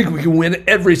think we can win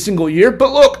every single year.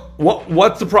 But look,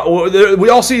 what's the problem? We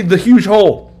all see the huge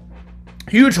hole.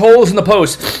 Huge holes in the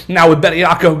post. Now with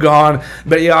Bediako gone,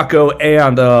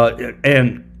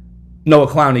 and Noah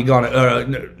Clowney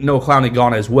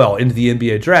gone as well into the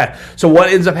NBA draft. So what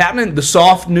ends up happening? The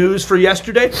soft news for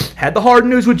yesterday had the hard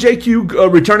news with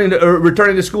JQ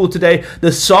returning to school today.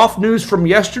 The soft news from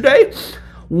yesterday,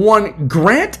 one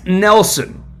Grant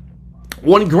Nelson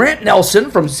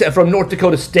from North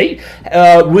Dakota State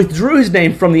withdrew his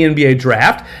name from the NBA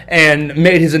draft and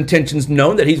made his intentions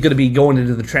known that he's going to be going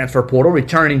into the transfer portal,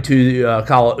 returning to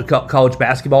college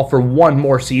basketball for one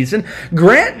more season.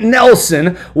 Grant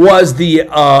Nelson was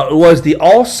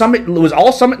All Summit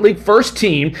League first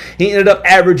team. He ended up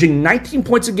averaging 19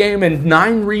 points a game and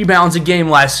 9 rebounds a game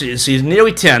last season,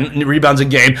 nearly 10 rebounds a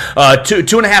game,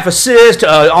 2.5 assists,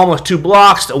 almost 2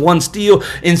 blocks, 1 steal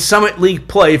in Summit League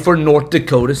play for North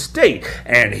Dakota State,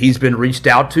 and he's been reached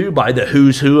out to by the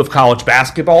who's who of college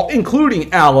basketball,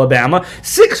 including Alabama.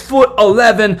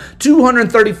 6'11",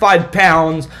 235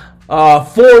 pounds,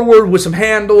 forward with some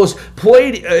handles.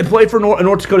 Played for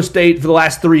North Dakota State for the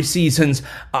last 3 seasons,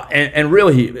 and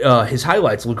really his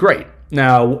highlights look great.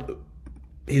 Now,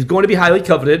 he's going to be highly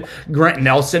coveted. Grant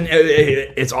Nelson,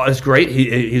 it's great.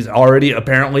 He's already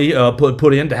apparently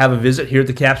put in to have a visit here at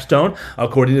the Capstone.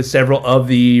 According to several of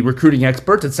the recruiting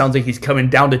experts, it sounds like he's coming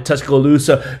down to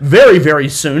Tuscaloosa very, very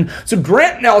soon. So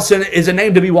Grant Nelson is a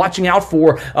name to be watching out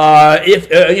for. I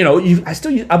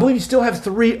believe you still have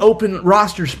 3 open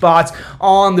roster spots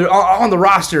on the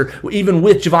roster, even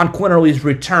with Javon Quinterly's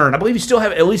return. I believe you still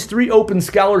have at least 3 open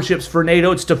scholarships for Nate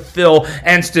Oates to fill,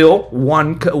 and still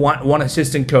one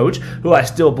assistant coach who I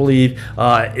still believe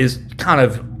is kind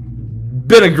of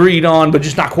been agreed on, but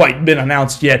just not quite been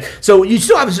announced yet. So you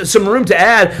still have some room to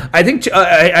add. I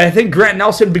think Grant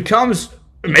Nelson becomes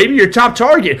maybe your top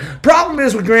target. Problem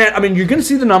is with Grant, you're going to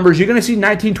see the numbers. You're going to see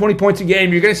 19, 20 points a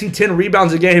game. You're going to see 10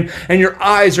 rebounds a game, and your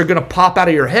eyes are going to pop out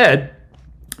of your head.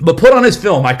 But put on his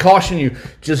film. I caution you,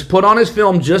 just put on his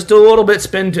film just a little bit.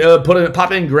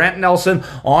 Pop in Grant Nelson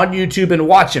on YouTube and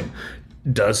watch him.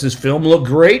 Does his film look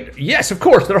great? Yes, of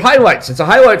course. They're highlights. It's a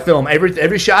highlight film.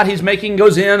 Every shot he's making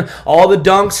goes in. All the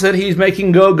dunks that he's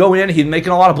making go in. He's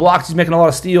making a lot of blocks. He's making a lot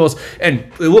of steals. And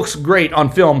it looks great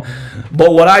on film.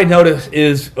 But what I notice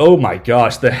is, oh my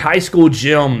gosh, the high school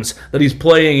gyms that he's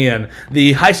playing in,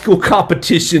 the high school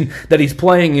competition that he's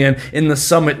playing in the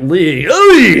Summit League,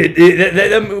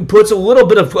 it puts a little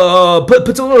bit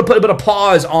of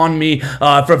pause on me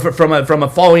from a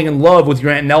falling in love with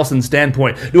Grant Nelson's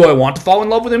standpoint. Do I want to fall in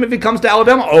love with him if he comes to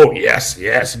Alabama? Oh, yes.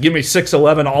 Give me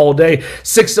 6'11" all day.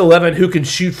 6'11" who can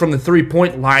shoot from the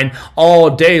three-point line all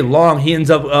day long. He ends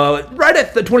up right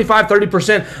at the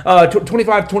 25-30%,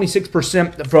 25-26%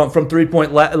 from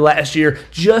three-point last year.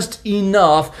 Just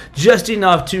enough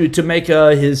to make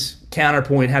his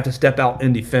counterpoint have to step out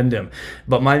and defend him.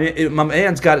 But my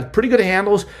man's got pretty good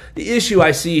handles. The issue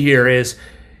I see here is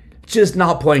just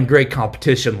not playing great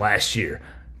competition last year.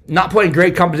 Not playing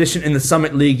great competition in the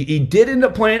Summit League. He did end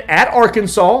up playing at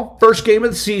Arkansas, first game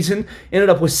of the season, ended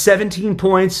up with 17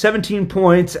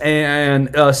 points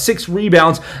and 6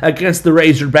 rebounds against the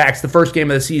Razorbacks, the first game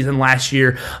of the season last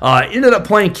year. Ended up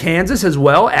playing Kansas as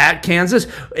well, at Kansas.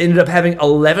 Ended up having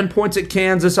 11 points at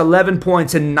Kansas, 11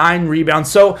 points and 9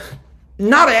 rebounds. So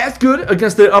not as good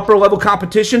against the upper level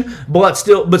competition, but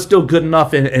still good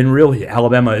enough. And really,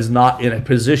 Alabama is not in a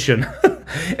position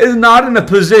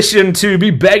to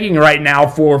be begging right now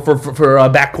for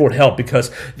backcourt help, because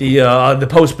the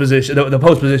post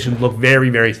positions look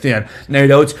very, very thin. Nate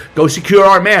Oates, go secure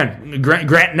our man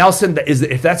Grant Nelson.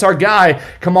 If that's our guy,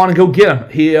 come on and go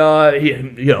get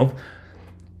him.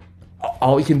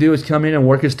 All he can do is come in and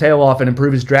work his tail off and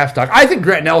improve his draft stock. I think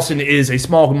Grant Nelson is a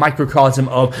small microcosm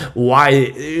of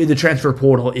why the transfer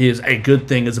portal is a good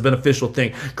thing, is a beneficial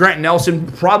thing. Grant Nelson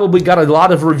probably got a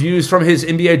lot of reviews from his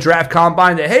NBA draft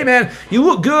combine that, hey man, you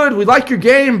look good, we like your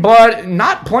game, but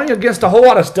not playing against a whole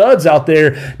lot of studs out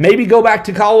there. Maybe go back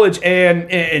to college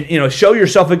and show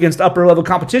yourself against upper level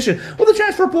competition. Well, the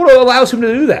transfer portal allows him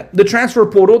to do that. The transfer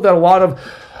portal that a lot of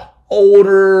old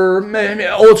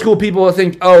school people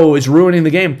think, it's ruining the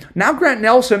game. Now Grant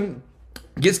Nelson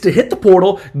gets to hit the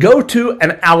portal, go to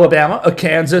an Alabama, a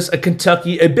Kansas, a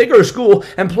Kentucky, a bigger school,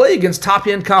 and play against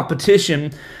top-end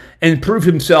competition and prove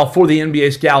himself for the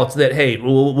NBA scouts that, hey,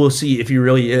 we'll see if he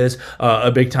really is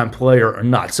a big-time player or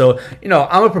not. So,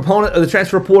 I'm a proponent of the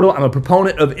transfer portal. I'm a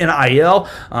proponent of NIL.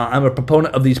 I'm a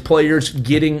proponent of these players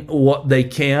getting what they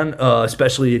can,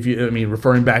 especially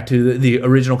referring back to the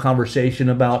original conversation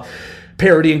about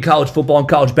parity in college football and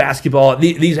college basketball.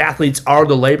 These athletes are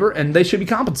the labor, and they should be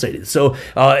compensated. So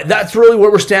that's really where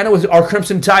we're standing with our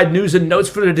Crimson Tide news and notes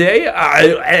for today.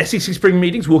 SEC spring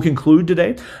meetings will conclude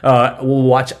today.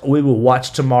 We will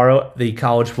watch tomorrow the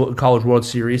College World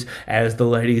Series as the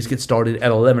ladies get started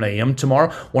at 11 a.m. tomorrow.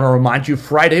 Want to remind you,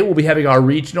 Friday we'll be having our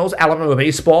regionals. Alabama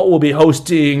baseball will be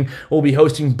hosting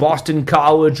Boston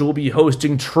College. We'll be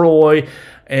hosting Troy,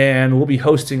 and we'll be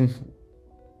hosting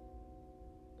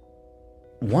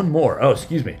one more.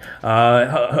 Hosting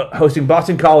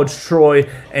Boston College, Troy,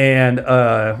 and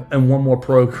one more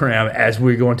program as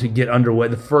we're going to get underway.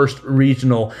 The first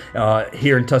regional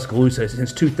here in Tuscaloosa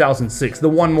since 2006. The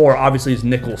one more, obviously, is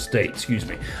Nicholls State.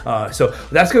 So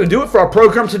that's going to do it for our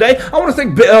program today. I want to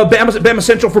thank Bama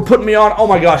Central for putting me on. Oh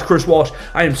my gosh, Chris Walsh,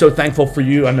 I am so thankful for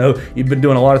you. I know you've been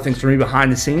doing a lot of things for me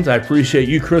behind the scenes. I appreciate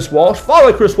you, Chris Walsh.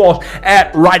 Follow Chris Walsh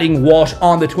at Writing Walsh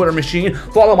on the Twitter machine.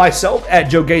 Follow myself at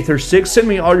Joe Gaither 6. Send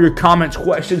me all your comments,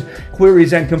 questions,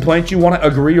 queries, and complaints. You want to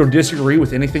agree or disagree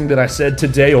with anything that I said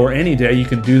today or any day, you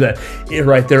can do that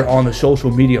right there on the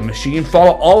social media machine.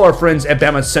 Follow all our friends at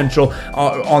Bama Central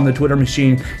on the Twitter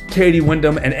machine. Katie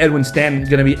Wyndham and Edwin Stanton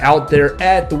going to be out there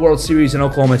at the World Series in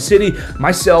Oklahoma City.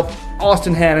 Myself,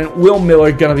 Austin Hannon, Will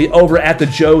Miller going to be over at the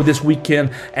Joe this weekend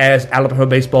as Alabama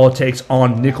baseball takes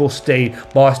on Nicholls State,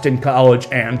 Boston College,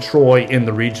 and Troy in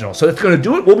the regional. So that's going to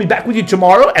do it. We'll be back with you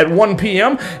tomorrow at 1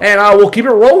 p.m. and we'll keep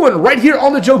it rolling right here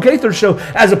on the Joe Gaither Show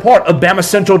as a part of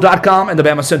BamaCentral.com and the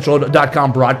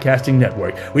BamaCentral.com broadcasting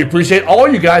network. We appreciate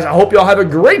all you guys. I hope y'all have a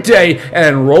great day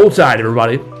and roll tide,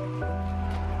 everybody.